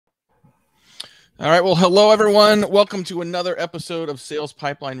All right. Well, hello, everyone. Welcome to another episode of Sales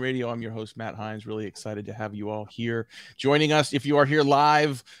Pipeline Radio. I'm your host, Matt Heinz. Really excited to have you all here joining us. If you are here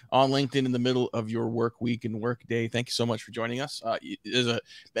live on LinkedIn in the middle of your work week and work day, thank you so much for joining us. There's a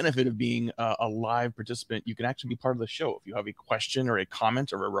benefit of being a live participant. You can actually be part of the show. If you have a question or a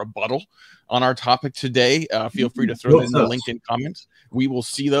comment or a rebuttal on our topic today, feel free to throw that in the LinkedIn comments. We will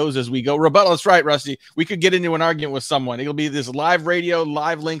see those as we go. Rebuttal, that's right, Rusty. We could get into an argument with someone. It'll be this live radio,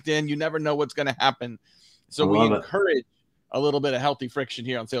 live LinkedIn. You never know what's going to happen. So we encourage a little bit of healthy friction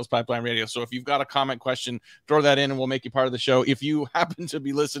here on Sales Pipeline Radio. So if you've got a comment, question, throw that in and we'll make you part of the show. If you happen to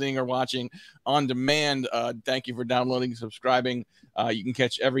be listening or watching on demand, thank you for downloading and subscribing. You can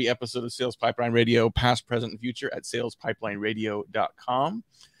catch every episode of Sales Pipeline Radio, past, present, and future at salespipelineradio.com.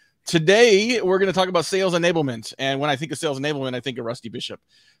 Today, we're going to talk about sales enablement. And when I think of sales enablement, I think of Rusty Bishop,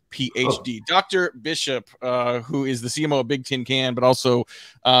 PhD. Dr. Bishop, who is the CMO of Bigtincan, but also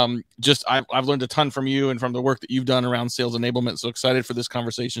I've learned a ton from you and from the work that you've done around sales enablement. So excited for this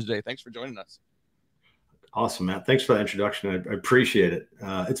conversation today. Thanks for joining us. Awesome, Matt. Thanks for that introduction. I appreciate it.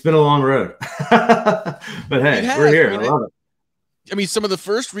 It's been a long road, but hey, we're here. I love it. I mean, some of the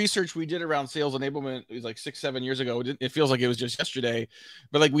first research we did around sales enablement was like 6-7 years ago. It feels like it was just yesterday,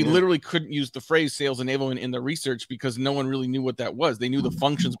 but like we literally couldn't use the phrase sales enablement in the research because no one really knew what that was. They knew the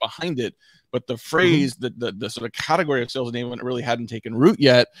functions behind it, but the phrase, the sort of category of sales enablement really hadn't taken root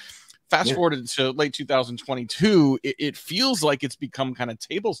yet. Fast forwarded to late 2022, it feels like it's become kind of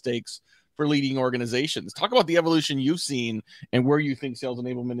table stakes for leading organizations. Talk about the evolution you've seen and where you think sales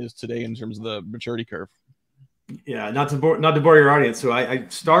enablement is today in terms of the maturity curve. Yeah, not to bore your audience. So I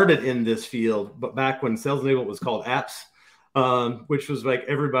started in this field, but back when sales enablement was called apps, which was like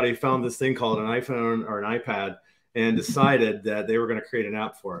everybody found this thing called an iPhone or an iPad and decided that they were going to create an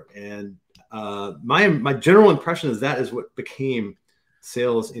app for it. And my general impression is that is what became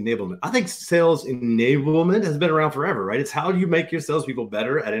sales enablement. I think sales enablement has been around forever, right? It's how do you make your salespeople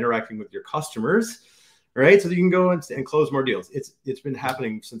better at interacting with your customers, right? So that you can go and close more deals. It's been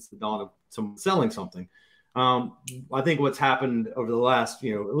happening since the dawn of someone selling something. I think what's happened over the last,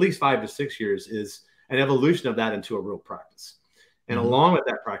 at least 5 to 6 years is an evolution of that into a real practice. And along with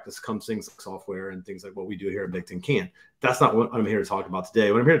that practice comes things like software and things like what we do here at Bigtincan. That's not what I'm here to talk about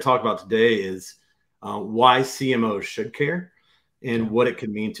today. What I'm here to talk about today is why CMOs should care and what it could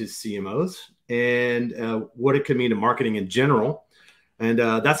mean to CMOs and what it could mean to marketing in general. And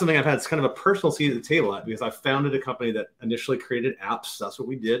that's something I've had. It's kind of a personal seat at the table at because I founded a company that initially created apps. That's what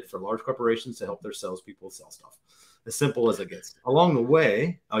we did for large corporations to help their salespeople sell stuff. As simple as it gets. Along the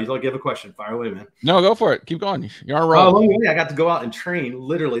way, you'd like to have a question? Fire away, man. No, go for it. Keep going. You're on a roll. Along the way, I got to go out and train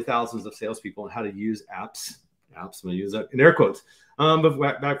literally thousands of salespeople on how to use apps. I'm going to use that in air quotes. But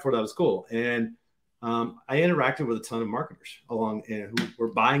back before that was cool. And I interacted with a ton of marketers who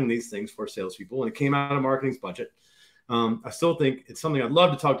were buying these things for salespeople. And it came out of marketing's budget. I still think it's something I'd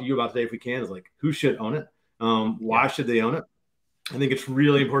love to talk to you about today if we can, is like who should own it? Why should they own it? I think it's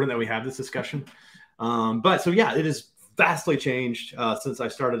really important that we have this discussion. But it has vastly changed since I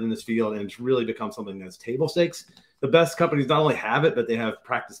started in this field, and it's really become something that's table stakes. The best companies not only have it, but they have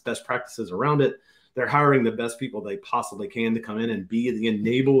best practices around it. They're hiring the best people they possibly can to come in and be the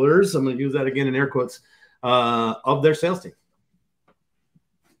enablers. I'm going to use that again in air quotes of their sales team.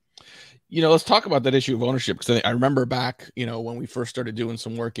 Let's talk about that issue of ownership, because I remember back, when we first started doing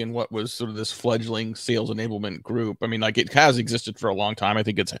some work in what was sort of this fledgling sales enablement group. I mean, like it has existed for a long time. I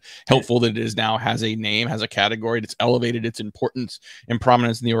think it's helpful that it is now has a name, has a category, that's elevated its importance and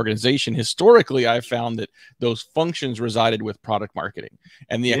prominence in the organization. Historically, I've found that those functions resided with product marketing,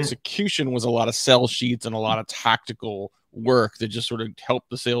 and the execution was a lot of sell sheets and a lot of tactical work that just sort of helped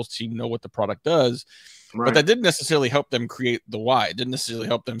the sales team know what the product does. Right. But that didn't necessarily help them create the why. It didn't necessarily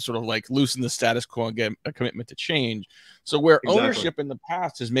help them sort of like loosen the status quo and get a commitment to change. So where ownership in the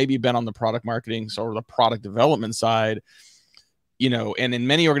past has maybe been on the product marketing or the product development side, and in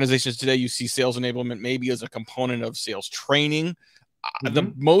many organizations today, you see sales enablement maybe as a component of sales training.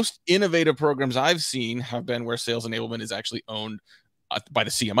 The most innovative programs I've seen have been where sales enablement is actually owned by the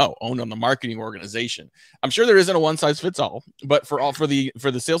CMO, owned on the marketing organization. I'm sure there isn't a one size fits all, but for the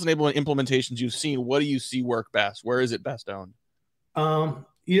sales enablement implementations you've seen, what do you see work best? Where is it best owned?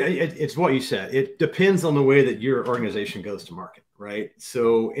 It's what you said. It depends on the way that your organization goes to market, right?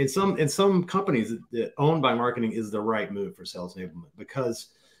 So in some companies, owned by marketing is the right move for sales enablement because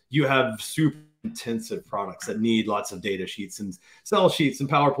you have super intensive products that need lots of data sheets and sell sheets and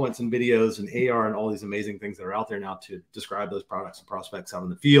PowerPoints and videos and AR and all these amazing things that are out there now to describe those products and prospects out in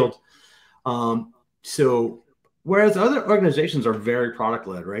the field. So whereas other organizations are very product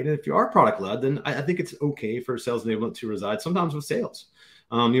led, right? And if you are product led, then I think it's okay for sales enablement to reside sometimes with sales.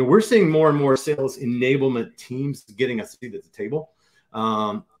 We're seeing more and more sales enablement teams getting a seat at the table.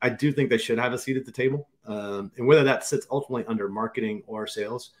 I do think they should have a seat at the table. And whether that sits ultimately under marketing or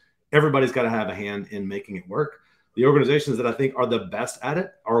sales, everybody's got to have a hand in making it work. The organizations that I think are the best at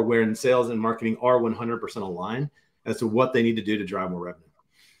it are where sales and marketing are 100% aligned as to what they need to do to drive more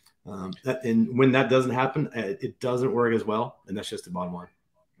revenue. And when that doesn't happen, it doesn't work as well. And that's just the bottom line.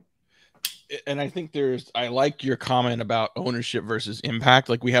 And I think I like your comment about ownership versus impact.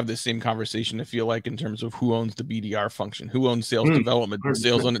 Like we have this same conversation, I feel like, in terms of who owns the BDR function, who owns sales development,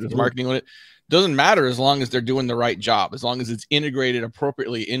 sales on it, does marketing on it. Doesn't matter as long as they're doing the right job, as long as it's integrated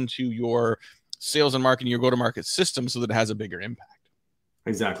appropriately into your sales and marketing, your go-to-market system, so that it has a bigger impact.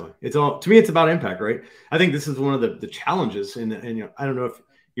 Exactly. To me, it's about impact, right? I think this is one of the challenges. And I don't know if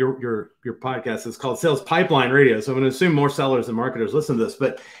your podcast is called Sales Pipeline Radio. So I'm going to assume more sellers and marketers listen to this,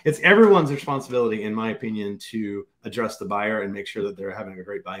 but it's everyone's responsibility, in my opinion, to address the buyer and make sure that they're having a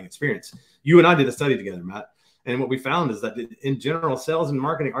great buying experience. You and I did a study together, Matt. And what we found is that in general, sales and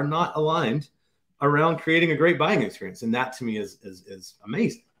marketing are not aligned around creating a great buying experience. And that to me is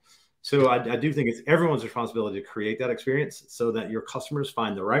amazing. So I do think it's everyone's responsibility to create that experience so that your customers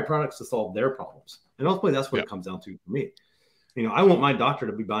find the right products to solve their problems. And ultimately, that's what it comes down to for me. I want my doctor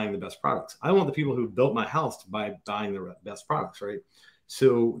to be buying the best products. I want the people who built my house to buy buying the best products, right?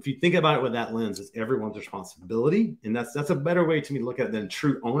 So if you think about it with that lens, it's everyone's responsibility. And that's a better way to me to look at it than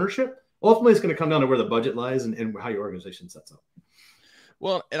true ownership. Ultimately, it's going to come down to where the budget lies and how your organization sets up.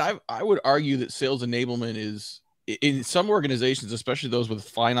 Well, and I would argue that sales enablement is, in some organizations, especially those with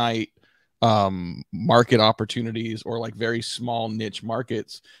finite market opportunities or like very small niche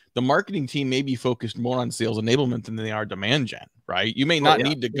markets, the marketing team may be focused more on sales enablement than they are demand gen, right? You may not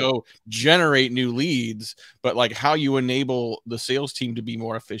need to go generate new leads, but like how you enable the sales team to be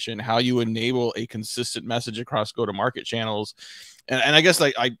more efficient, how you enable a consistent message across go-to-market channels. And I guess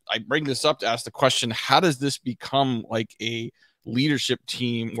I bring this up to ask the question, how does this become like a leadership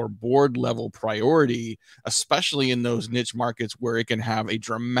team or board level priority, especially in those niche markets where it can have a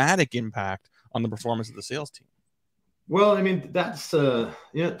dramatic impact on the performance of the sales team? Well, I mean, that's where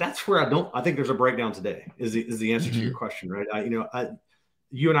I think there's a breakdown today is the answer to your question, right?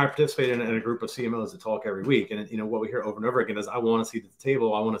 You and I participate in a group of CMOs that talk every week. And, what we hear over and over again is, I want a seat at the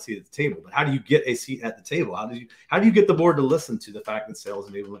table. I want a seat at the table. But how do you get a seat at the table? How do you get the board to listen to the fact that sales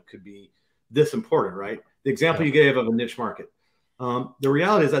enablement could be this important, right? The example you gave of a niche market. The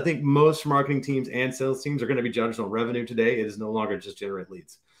reality is, I think most marketing teams and sales teams are going to be judged on revenue today. It is no longer just generate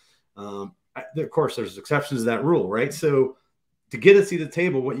leads. Of course, there's exceptions to that rule, right? So to get a seat at the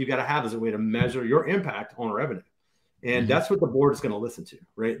table, what you got to have is a way to measure your impact on revenue. And that's what the board is going to listen to,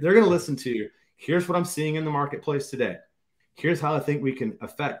 right? They're going to listen to, here's what I'm seeing in the marketplace today. Here's how I think we can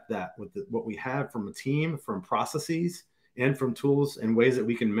affect that with what we have from a team, from processes, and from tools and ways that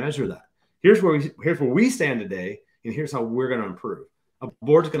we can measure that. Here's where we stand today, and here's how we're going to improve. A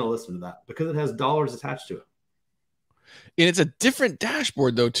board's going to listen to that because it has dollars attached to it. And it's a different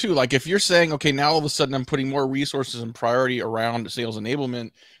dashboard though, too. Like if you're saying, okay, now all of a sudden I'm putting more resources and priority around sales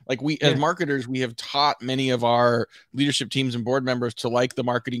enablement, like as marketers, we have taught many of our leadership teams and board members to like the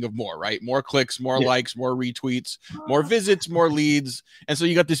marketing of more, right? More clicks, more likes, more retweets, more visits, more leads. And so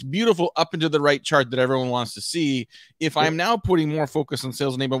you got this beautiful up and to the right chart that everyone wants to see. If I'm now putting more focus on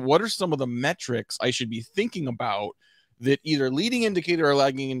sales enablement, what are some of the metrics I should be thinking about that either leading indicator or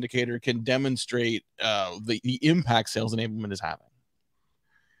lagging indicator can demonstrate the impact sales enablement is having?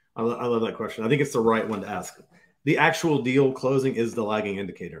 I love that question. I think it's the right one to ask. The actual deal closing is the lagging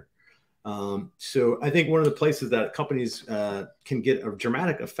indicator. So I think one of the places that companies can get a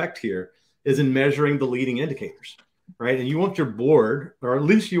dramatic effect here is in measuring the leading indicators, right? And you want your board, or at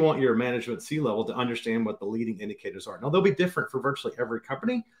least you want your management C-level, to understand what the leading indicators are. Now, they'll be different for virtually every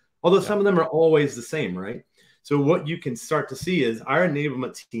company, although some of them are always the same, right? So what you can start to see is our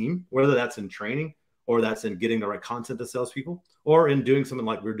enablement team, whether that's in training or that's in getting the right content to salespeople, or in doing something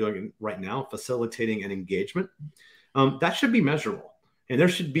like we're doing right now, facilitating an engagement, that should be measurable. And there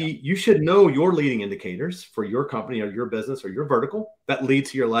should be, you should know your leading indicators for your company or your business or your vertical that lead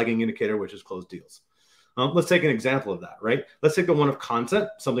to your lagging indicator, which is closed deals. Let's take an example of that, right? Let's take the one of content,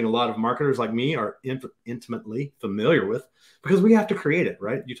 something a lot of marketers like me are intimately familiar with because we have to create it,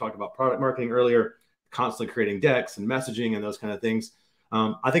 right? You talked about product marketing earlier, constantly creating decks and messaging and those kind of things.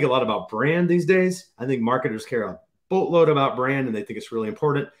 I think a lot about brand these days. I think marketers care a boatload about brand and they think it's really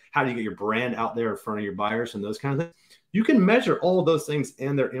important. How do you get your brand out there in front of your buyers and those kind of things? You can measure all of those things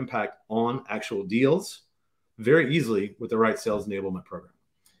and their impact on actual deals very easily with the right sales enablement program.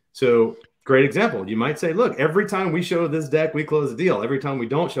 So great example. You might say, look, every time we show this deck, we close the deal. Every time we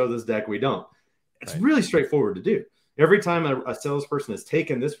don't show this deck, we don't. It's really straightforward to do. Every time a salesperson has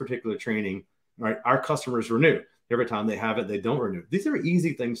taken this particular training, right, our customers renew. Every time they have it, they don't renew. These are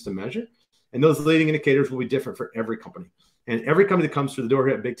easy things to measure. And those leading indicators will be different for every company. And every company that comes through the door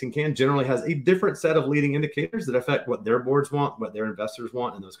here at Bigtincan generally has a different set of leading indicators that affect what their boards want, what their investors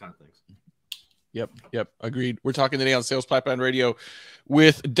want, and those kind of things. Yep. Agreed. We're talking today on Sales Pipeline Radio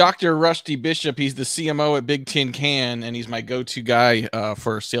with Dr. Rusty Bishop. He's the CMO at Bigtincan, and he's my go-to guy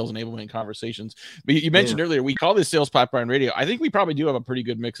for sales enablement conversations. But you mentioned earlier, we call this Sales Pipeline Radio. I think we probably do have a pretty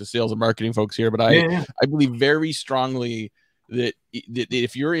good mix of sales and marketing folks here, but I believe very strongly that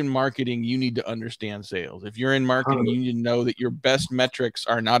if you're in marketing, you need to understand sales. If you're in marketing, you need to know that your best metrics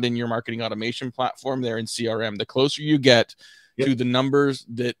are not in your marketing automation platform, they're in CRM. The closer you get to the numbers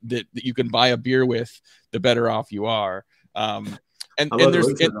that you can buy a beer with, the better off you are. And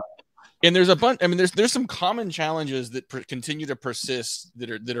there's a bunch. I mean, there's some common challenges that continue to persist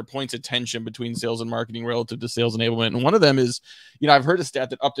that are points of tension between sales and marketing relative to sales enablement. And one of them is, I've heard a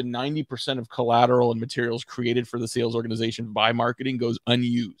stat that up to 90% of collateral and materials created for the sales organization by marketing goes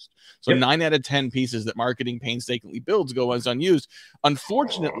unused. So 9 out of 10 pieces that marketing painstakingly builds go as unused.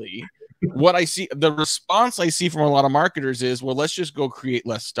 Unfortunately, what I see, the response I see from a lot of marketers is, well, let's just go create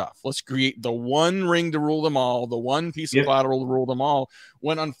less stuff. Let's create the one ring to rule them all, the one piece of collateral to rule them all.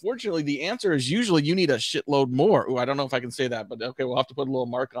 When unfortunately the answer is usually you need a shitload more. Ooh, I don't know if I can say that, but okay, we'll have to put a little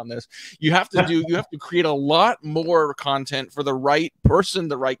mark on this. You have to create a lot more content for the right person,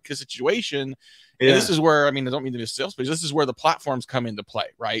 the right situation. And this is where, I don't mean to be a sales pitch, this is where the platforms come into play,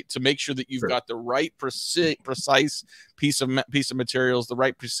 right? To make sure that you've got the right precise piece of materials, the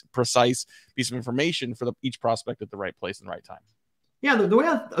right precise piece of information for each prospect at the right place and the right time. Yeah, the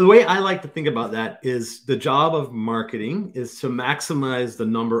way I like to think about that is the job of marketing is to maximize the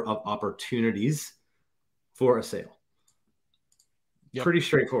number of opportunities for a sale. Pretty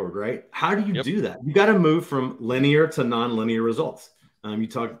straightforward, right? How do you do that? You got to move from linear to non-linear results. I have a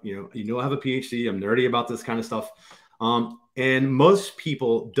PhD. I'm nerdy about this kind of stuff. And most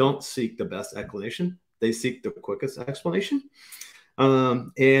people don't seek the best explanation. They seek the quickest explanation.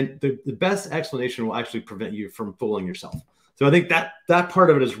 And the best explanation will actually prevent you from fooling yourself. So I think that part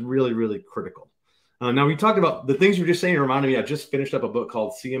of it is really, really critical. Now, we talked about the things you're just saying. Reminded me, I just finished up a book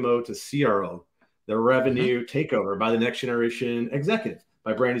called CMO to CRO, The Revenue Takeover by the Next Generation Executive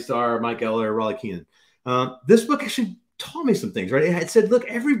by Brandy Starr, Mike Eller, Raleigh Keenan. This book actually taught me some things, right? It said, look,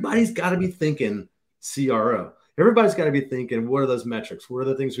 everybody's got to be thinking CRO. Everybody's got to be thinking, what are those metrics? What are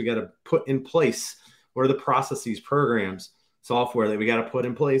the things we got to put in place? What are the processes, programs, software that we got to put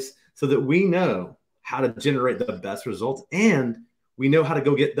in place so that we know how to generate the best results and we know how to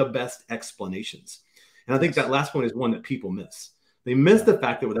go get the best explanations. And I think that last point is one that people miss. They miss the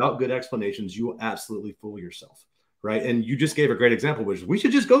fact that without good explanations, you will absolutely fool yourself, right? And you just gave a great example, which is we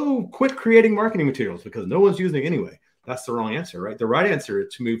should just go quit creating marketing materials because no one's using it anyway. That's the wrong answer, right? The right answer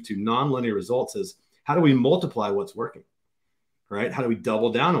to move to non-linear results is how do we multiply what's working, right? How do we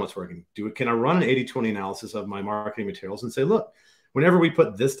double down on what's working? Can I run an 80-20 analysis of my marketing materials and say, look, whenever we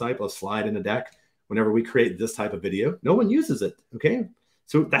put this type of slide in the deck, whenever we create this type of video, no one uses it, okay?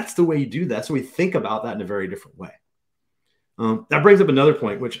 So that's the way you do that. So we think about that in a very different way. That brings up another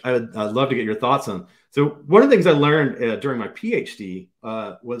point, which I'd love to get your thoughts on. So one of the things I learned during my PhD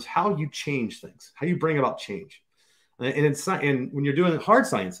was how you change things, how you bring about change. And when you're doing hard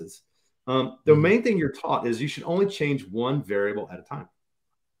sciences, the main thing you're taught is you should only change one variable at a time.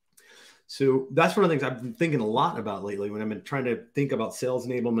 So that's one of the things I've been thinking a lot about lately when I've been trying to think about sales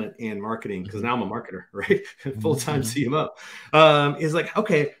enablement and marketing, because now I'm a marketer, right? Full-time CMO. Is like,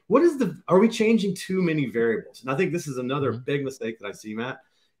 okay, are we changing too many variables? And I think this is another big mistake that I see, Matt,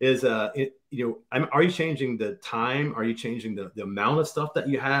 is, are you changing the time? Are you changing the amount of stuff that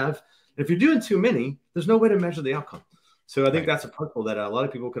you have? And if you're doing too many, there's no way to measure the outcome. So I think that's a principle that a lot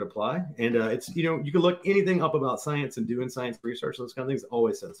of people could apply. And it's, you can look anything up about science and doing science research, those kind of things,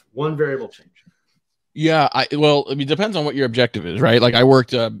 always says one variable change. Yeah. It depends on what your objective is, right? Like I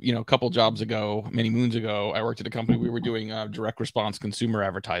worked, a couple jobs ago, many moons ago, I worked at a company, we were doing direct response consumer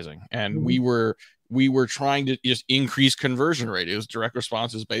advertising. And we were trying to just increase conversion rate. It was direct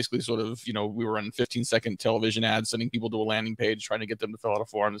response is basically sort of, we were running 15-second television ads, sending people to a landing page, trying to get them to fill out a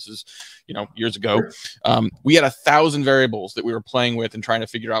form. This is, years ago. We had 1,000 variables that we were playing with and trying to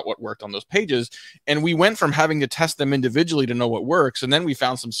figure out what worked on those pages. And we went from having to test them individually to know what works. And then we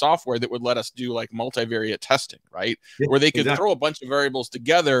found some software that would let us do like multivariate testing, right? Where they could throw a bunch of variables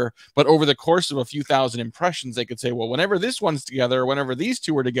together, but over the course of a few thousand impressions, they could say, well, whenever this one's together, whenever these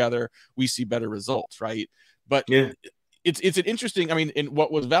two are together, we see better results. Right. But it's an interesting, and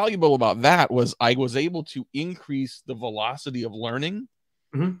what was valuable about that was I was able to increase the velocity of learning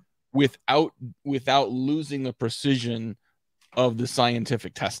without losing the precision of the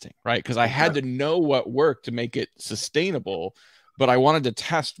scientific testing, right? Because I had to know what worked to make it sustainable, but I wanted to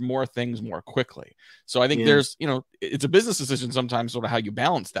test more things more quickly. So I think there's, you know, it's a business decision sometimes, sort of how you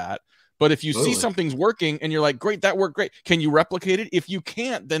balance that. But if you see something's working and you're like, great, that worked great, can you replicate it? If you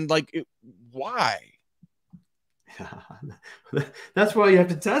can't, then like, why? That's why you have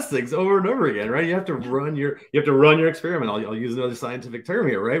to test things over and over again, right? You have to run your experiment. I'll use another scientific term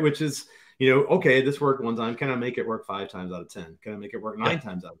here, right? Which is, you know, okay, this worked one time. Can I make it work 5 times out of 10? Can I make it work 9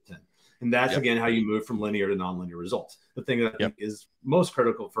 times out of 10? And that's again how you move from linear to nonlinear results. The thing that I think is most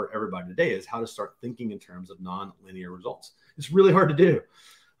critical for everybody today is how to start thinking in terms of nonlinear results. It's really hard to do,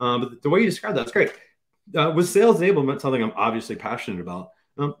 but the way you describe that's great. With sales enablement, something I'm obviously passionate about.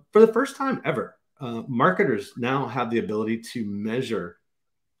 For the first time ever, marketers now have the ability to measure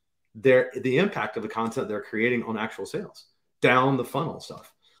the impact of the content they're creating on actual sales, down the funnel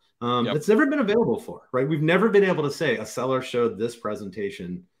stuff. It's never been available before, right? We've never been able to say a seller showed this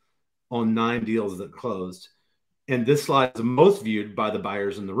presentation on 9 deals that closed, and this slide is the most viewed by the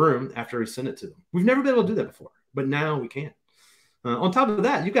buyers in the room after we sent it to them. We've never been able to do that before, but now we can. On top of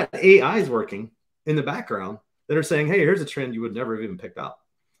that, you've got AIs working in the background that are saying, hey, here's a trend you would never have even picked up.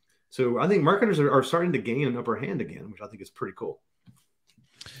 So I think marketers are starting to gain an upper hand again, which I think is pretty cool.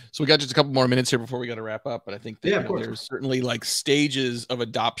 So we got just a couple more minutes here before we got to wrap up, but I think that you know, there's certainly like stages of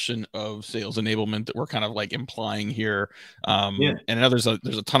adoption of sales enablement that we're kind of like implying here. And I know there's a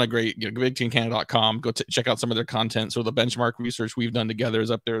ton of great, you know, Bigtincan.com. Go check out some of their content. So the benchmark research we've done together is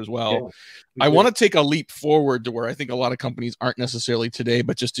up there as well. I want to take a leap forward to where I think a lot of companies aren't necessarily today,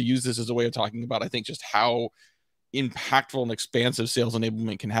 but just to use this as a way of talking about, I think just how impactful and expansive sales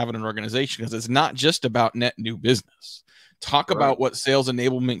enablement can have in an organization, because it's not just about net new business. Talk about what sales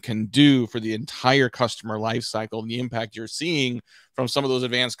enablement can do for the entire customer life cycle and the impact you're seeing from some of those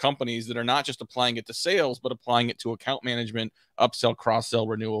advanced companies that are not just applying it to sales, but applying it to account management, upsell, cross-sell,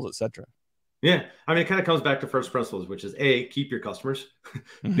 renewals, etc. Yeah. I mean, it kind of comes back to first principles, which is A, keep your customers,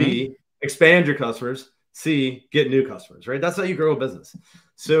 B, expand your customers, C, get new customers, right? That's how you grow a business.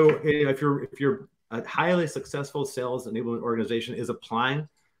 So if you're a highly successful sales enablement organization is applying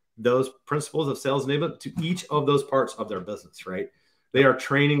those principles of sales enablement to each of those parts of their business, right? They are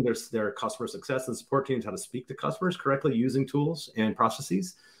training their customer success and support teams how to speak to customers correctly using tools and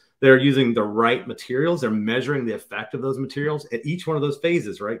processes. They're using the right materials. They're measuring the effect of those materials at each one of those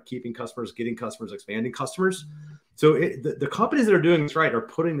phases, right? Keeping customers, getting customers, expanding customers. So the companies that are doing this right are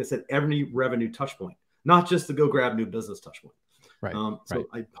putting this at every revenue touch point, not just the go grab new business touch point. Right. So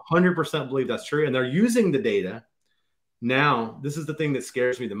I 100% believe that's true. And they're using the data. Now, this is the thing that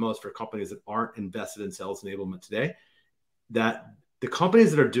scares me the most for companies that aren't invested in sales enablement today, that the companies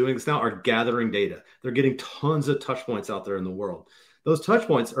that are doing this now are gathering data. They're getting tons of touch points out there in the world. Those touch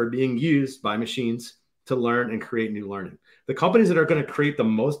points are being used by machines to learn and create new learning. The companies that are going to create the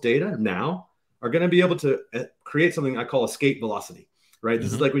most data now are going to be able to create something I call escape velocity, right?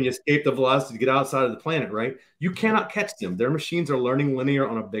 This is like when you escape the velocity to get outside of the planet, right? You cannot catch them. Their machines are learning linear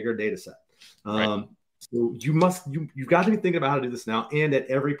on a bigger data set. So you've got to be thinking about how to do this now and at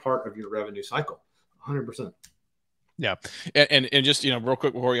every part of your revenue cycle, 100%. Yeah. And just, you know, real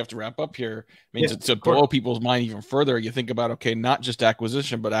quick before we have to wrap up here, I mean, to blow people's mind even further, you think about, okay, not just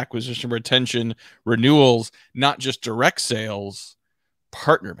acquisition, but acquisition, retention, renewals, not just direct sales,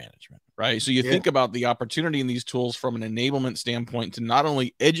 partner management, right? So you think about the opportunity in these tools from an enablement standpoint to not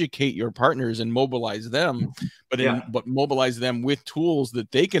only educate your partners and mobilize them, but mobilize them with tools that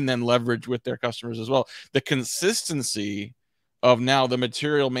they can then leverage with their customers as well. The consistency of now the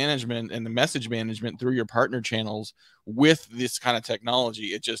material management and the message management through your partner channels with this kind of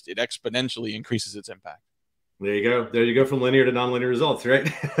technology, it exponentially increases its impact. There you go. There you go from linear to nonlinear results,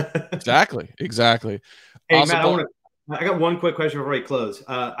 right? Exactly. Hey, awesome. Matt, I got one quick question before we close.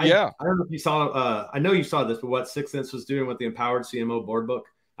 I don't know if you saw, I know you saw this, but what 6th Sense was doing with the Empowered CMO board book.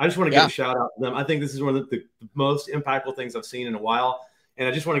 I just want to give a shout out to them. I think this is one of the most impactful things I've seen in a while. And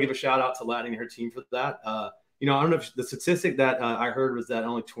I just want to give a shout out to Latney and her team for that. You know, I don't know if the statistic that I heard was that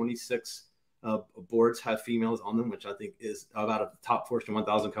only 26 boards have females on them, which I think is about a top Fortune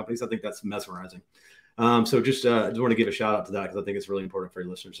 1000 companies. I think that's mesmerizing. So just want to give a shout out to that because I think it's really important for your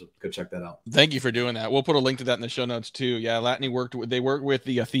listeners. So go check that out. Thank you for doing that. We'll put a link to that in the show notes too. Yeah, Latney worked with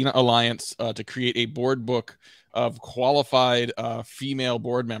the Athena Alliance to create a board book of qualified female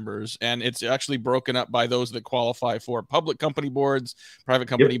board members, and it's actually broken up by those that qualify for public company boards, private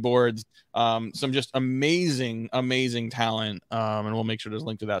company boards. Some just amazing talent, and we'll make sure there's a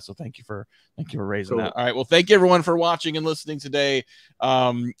link to that. So thank you for raising that. All right, well, thank you everyone for watching and listening today.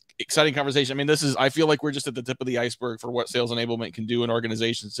 Exciting conversation. I mean, I feel like we're just at the tip of the iceberg for what sales enablement can do in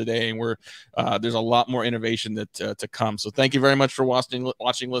organizations today, and there's a lot more innovation that to come. So thank you very much for watching,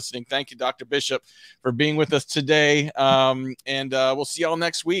 listening. Thank you, Dr. Bishop, for being with us today. And we'll see y'all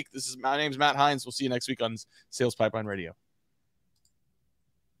next week. My name's Matt Heinz. We'll see you next week on Sales Pipeline Radio.